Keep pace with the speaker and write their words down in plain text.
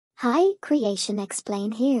Hi, Creation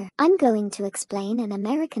Explain here. I'm going to explain an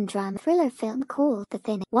American drama thriller film called The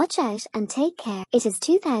Thinning. Watch out and take care. It is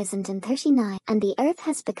 2039 and the Earth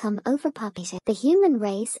has become overpopulated. The human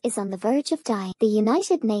race is on the verge of dying. The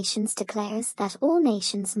United Nations declares that all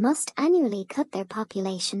nations must annually cut their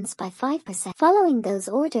populations by 5%. Following those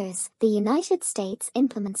orders, the United States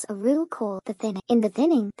implements a rule called The Thinning. In The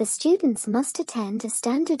Thinning, the students must attend a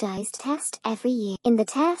standardized test every year. In the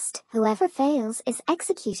test, whoever fails is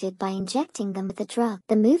executed by injecting them with a drug.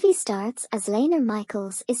 The movie starts as Laner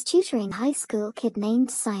Michaels is tutoring a high school kid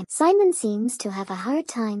named Simon. Simon seems to have a hard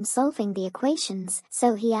time solving the equations,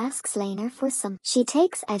 so he asks Laner for some. She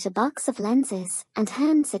takes out a box of lenses and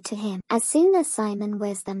hands it to him. As soon as Simon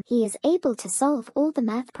wears them, he is able to solve all the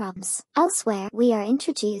math problems. Elsewhere, we are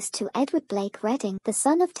introduced to Edward Blake Redding, the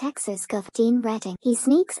son of Texas Gov. Dean Redding. He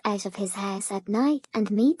sneaks out of his house at night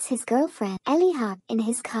and meets his girlfriend, Ellie Hart, in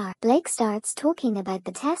his car. Blake starts talking about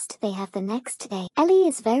the test they have the next day. Ellie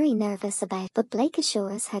is very nervous about it, but Blake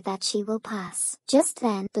assures her that she will pass. Just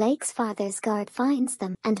then, Blake's father's guard finds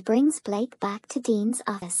them and brings Blake back to Dean's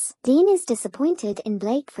office. Dean is disappointed in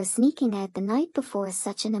Blake for sneaking out the night before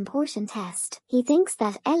such an important test. He thinks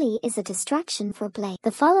that Ellie is a distraction for Blake. The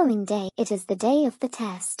following day, it is the day of the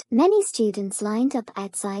test. Many students lined up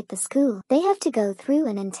outside the school. They have to go through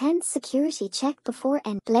an intense security check before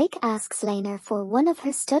entering. Blake asks Laner for one of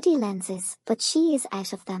her study lenses, but she is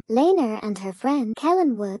out of them. Laner and her friend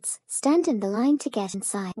Kellen Woods stand in the line to get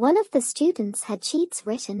inside. One of the students had cheats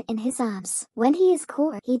written in his arms. When he is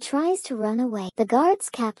caught, he tries to run away. The guards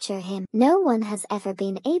capture him. No one has ever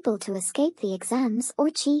been able to escape the exams or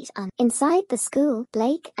cheat on. Inside the school,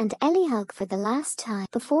 Blake and Ellie hug for the last time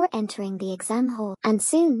before entering the exam hall. And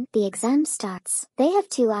soon, the exam starts. They have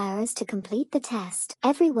 2 hours to complete the test.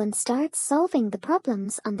 Everyone starts solving the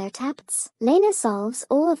problems on their tablets. Laner solves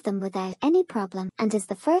all of them without any problem and is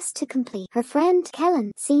the first to complete. Her friend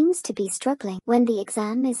Kellen seems to be struggling. When the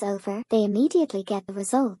exam is over, they immediately get the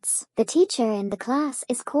results. The teacher in the class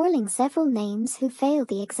is calling several names who failed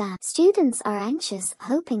the exam. Students are anxious,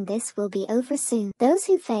 hoping this will be over soon. Those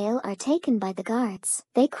who fail are taken by the guards.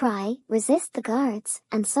 They cry, resist the guards,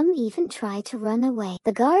 and some even try to run away.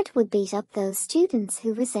 The guard would beat up those students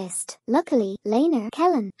who resist. Luckily, Laner,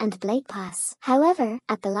 Kellen, and Blake pass. However,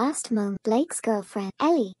 at the last moment, Blake's girlfriend,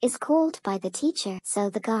 Ellie, is called by the teacher, so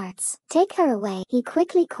the guards take her away. He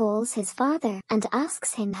quickly calls his father and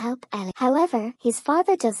asks him to help Ellie. However, his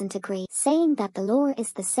father doesn't agree, saying that the law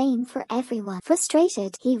is the same for everyone.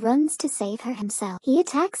 Frustrated, he runs to save her himself. He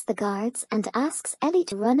attacks the guards and asks Ellie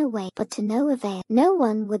to run away, but to no avail. No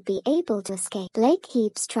one would be able to escape. Blake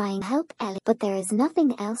keeps trying to help Ellie, but there is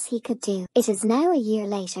nothing else he could do. It is now a year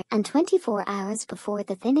later, and 24 hours before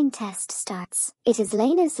the thinning test starts. It is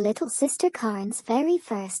Laner's little sister Karen's very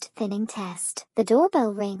first thinning test. The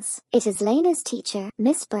doorbell rings. It is Laner's teacher,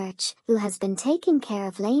 Miss Birch, who has been taking care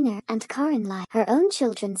of Laner and Karen like her own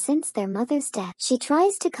children since their mother's death. She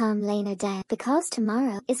tries to calm Laner down because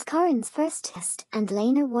tomorrow is Karen's first test, and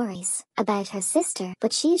Laner worries about her sister,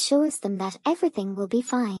 but she assures them that everything will be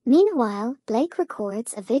fine. Meanwhile, Blake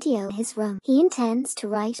records a video in his room. He intends to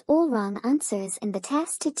write all wrong answers in the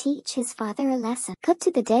test to teach his father a lesson. Cut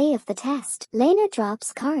to the day of the test. Laner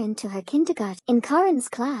drops Karen to her kindergarten. In Karen's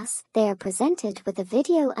class, they are presented with a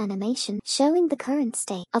video animation showing the current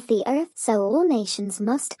state of the Earth, so all nations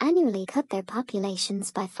must annually cut their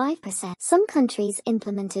populations by 5%. Some countries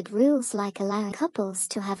implemented rules like allowing couples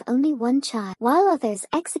to have only one child, while others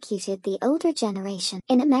executed the older generation.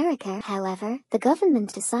 In America, however, the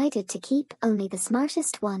government decided to keep only the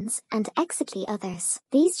smartest ones and execute others.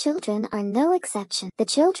 These children are no exception. The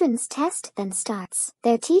children's test then starts.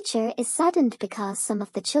 Their teacher is saddened because some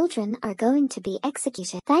of the children are going to be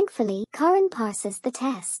executed. Thankfully, Karen passes the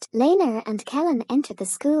test. Laner and Kellen enter the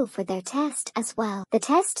school for their test as well. The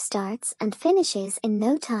test starts and finishes in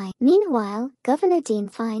no time. Meanwhile, Governor Dean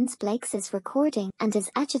finds Blake's recording and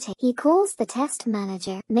is agitated. He calls the test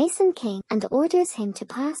manager, Mason King, and orders him to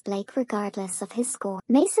pass Blake regardless of his score.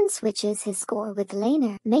 Mason switches his score with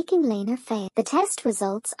Laner, making Laner fail. The test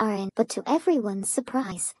results are in, but to everyone's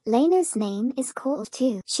surprise, Laner's name is called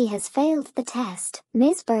too. She has failed the test.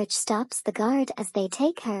 Ms. Birch stops the guard as they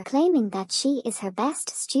take her, claiming that she is her best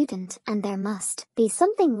student and there must be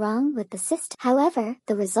something wrong with the system. However,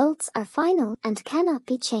 the results are final and cannot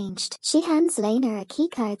be changed. She hands Laner a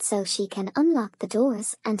keycard so she can unlock the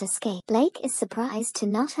doors and escape. Blake is surprised to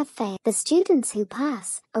not have failed. The students who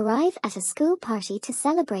pass arrive at a school party to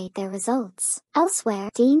celebrate their results. Elsewhere,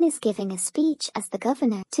 Dean is giving a speech as the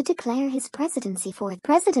governor to declare his presidency for the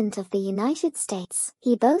President of the United States.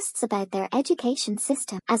 He boasts about their education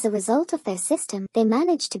system. As a result of their system, they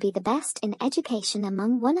manage to be the best in education education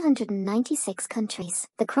among 196 countries.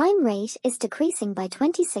 The crime rate is decreasing by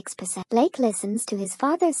 26%. Blake listens to his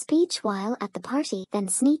father's speech while at the party, then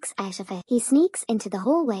sneaks out of it. He sneaks into the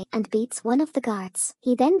hallway and beats one of the guards.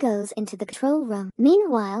 He then goes into the control room.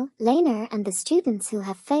 Meanwhile, Lena and the students who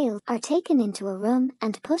have failed are taken into a room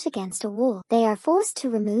and put against a wall. They are forced to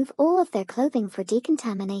remove all of their clothing for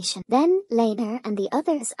decontamination. Then, Lena and the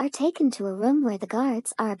others are taken to a room where the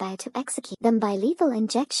guards are about to execute them by lethal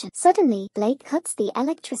injection. Suddenly, Blake cuts the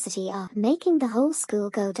electricity off, making the whole school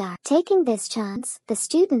go dark. Taking this chance, the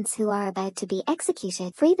students who are about to be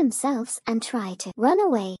executed free themselves and try to run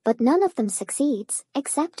away, but none of them succeeds,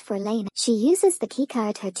 except for Lena. She uses the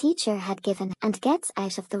keycard her teacher had given and gets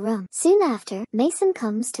out of the room. Soon after, Mason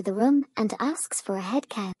comes to the room and asks for a head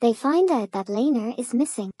count. They find out that Lena is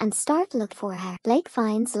missing and start look for her. Blake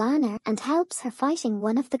finds Lana and helps her fighting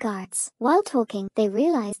one of the guards. While talking, they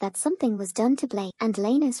realize that something was done to Blake and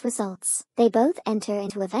Lena's results. They both enter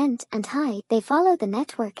into a vent and hide. They follow the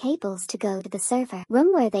network cables to go to the server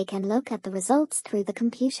room where they can look at the results through the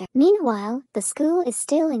computer. Meanwhile, the school is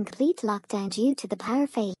still in complete lockdown due to the power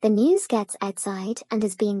failure. The news gets outside and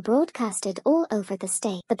is being broadcasted all over the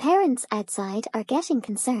state. The parents outside are getting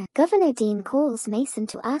concerned. Governor Dean calls Mason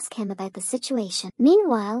to ask him about the situation.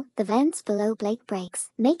 Meanwhile, the vents below Blake breaks,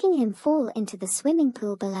 making him fall into the swimming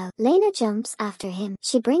pool below. Lena jumps after him.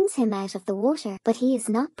 She brings him out of the water, but he is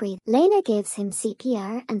not breathing. Lena gives him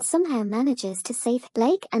CPR and somehow manages to save him.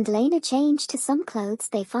 Blake and Lena change to some clothes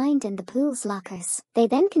they find in the pool's lockers. They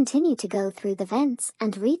then continue to go through the vents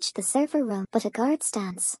and reach the server room, but a guard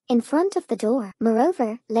stands in front of the door.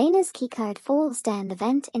 Moreover, Lena's keycard falls down the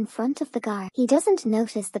vent in front of the guard. He doesn't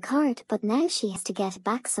notice the card, but now she has to get it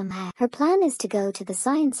back somehow. Her plan is to go to the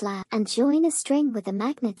science lab and join a string with a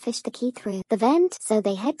magnet fish the key through the vent, so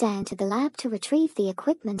they head down to the lab to retrieve the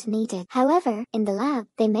equipment needed. However, in the lab,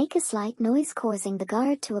 they make a slight noise causing the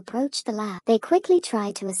guard to approach the lab. They quickly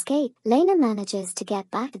try to escape. Lena manages to get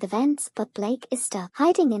back to the vents, but Blake is stuck.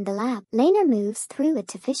 Hiding in the lab, Lena moves through it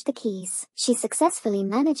to fish the keys. She successfully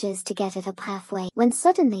manages to get it up halfway, when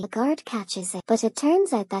suddenly a guard catches it, but it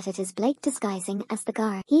turns out that it is Blake disguising as the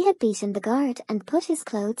guard. He had beaten the guard and put his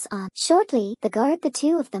clothes on. Shortly, the guard the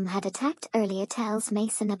two of them had attacked earlier tells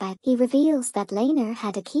Mason about. He reveals that Lena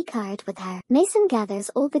had a key card with her. Mason gathers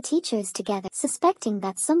all the teachers together, suspecting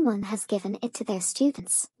that someone has given it to their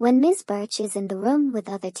students. When Ms. Birch is in the room with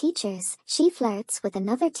other teachers, she flirts with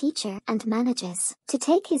another teacher and manages to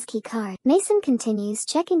take his key card. Mason continues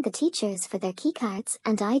checking the teachers for their key cards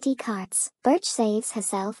and ID cards. Birch saves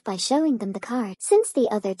herself by showing them the card. Since the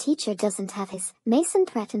other teacher doesn't have his, Mason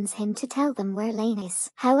threatens him to tell them where Lena is.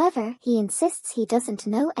 However, he insists he doesn't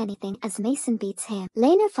know anything as Mason beats him.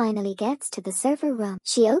 Lena finally gets to the server room.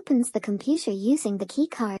 She opens the computer using the key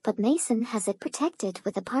card, but Mason has it protected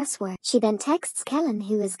with a password. She then texts Kellen,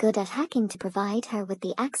 who is good at hacking, to provide her with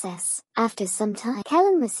the access. After some time,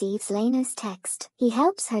 Kellen receives Lena's text. He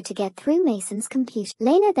helps her to get through Mason's computer.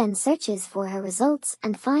 Lena then searches for her results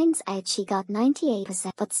and finds out she got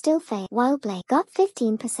 98% but still failed, while Blake got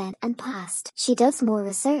 15% and passed. She does more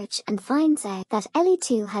research and finds out that Ellie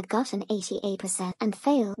too had gotten 88% and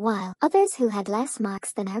failed, while others who had less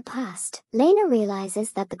marks than her passed. Lena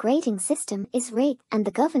realizes that the grading system is rigged and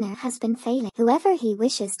the governor has been failing whoever he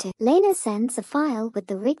wishes to. Lena sends a file with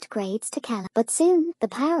the rigged grades to Kellen, but soon the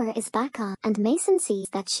power is back on and Mason sees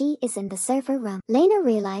that she is in the server room. Lena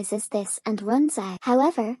realizes this and runs out.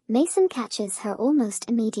 However, Mason catches her almost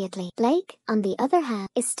immediately. Blake, on the other hand,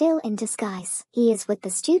 is still in disguise. He is with the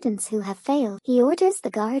students who have failed. He orders the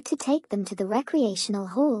guard to take them to the recreational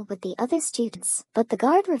hall with the other students, but the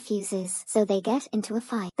guard refuses, so they get into a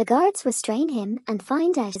fight. The guards restrain him and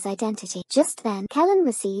find out his identity. Just then, Kellen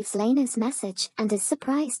receives Lena's message and is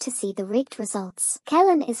surprised to see the rigged results.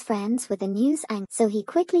 Kellen is friends with a news anchor, so he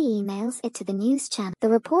quickly emails it to the news channel. The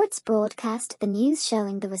reports broadcast the news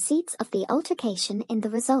showing the receipts of the altercation in the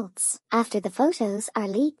results. After the photos are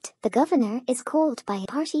leaked, the governor is called by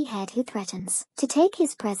a party head who threatens to take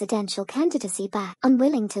his presidential candidacy back.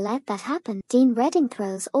 Unwilling to let that happen, Dean Redding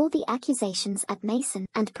throws all the accusations at Mason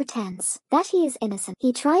and pretends that he is innocent.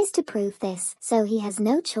 He tries to prove this, so he has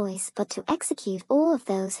no choice but to execute all of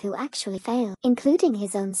those who actually fail, including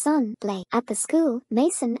his own son, Blake. At the school,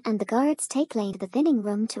 Mason and the guards take Lane to the thinning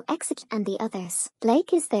room to execute and the others.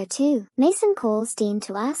 Blake is there too. Mason calls Dean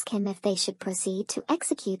to ask him if they should proceed to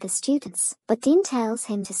execute the students, but Dean tells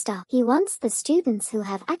him to stop. He wants the students who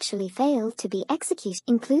have actually failed to be executed,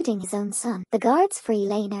 including his own son. The guards free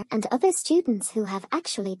Lena and other students who have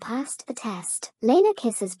actually passed the test. Lena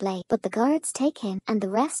kisses Blake, but the guards take him and the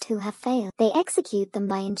rest who have failed. They execute them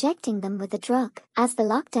by injecting them with a drug. As the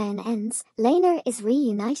lockdown ends, Lena is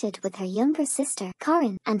reunited reunited with her younger sister,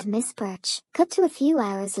 Corin, and Miss Birch. Cut to a few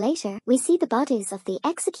hours later, we see the bodies of the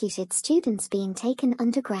executed students being taken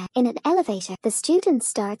underground. In an elevator, the students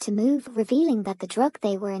start to move, revealing that the drug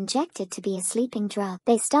they were injected to be a sleeping drug.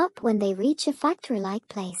 They stop when they reach a factory-like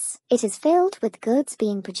place. It is filled with goods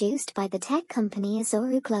being produced by the tech company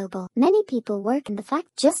Azuru Global. Many people work in the factory.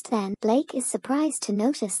 Just then, Blake is surprised to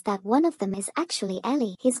notice that one of them is actually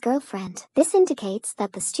Ellie, his girlfriend. This indicates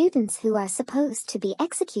that the students who are supposed to be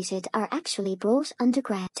executed are actually brought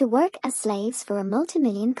underground to work as slaves for a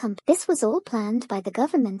multi-million company. This was all planned by the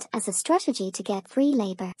government as a strategy to get free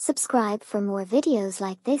labor. Subscribe for more videos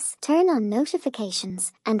like this, turn on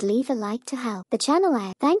notifications, and leave a like to help the channel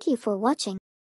out. Thank you for watching.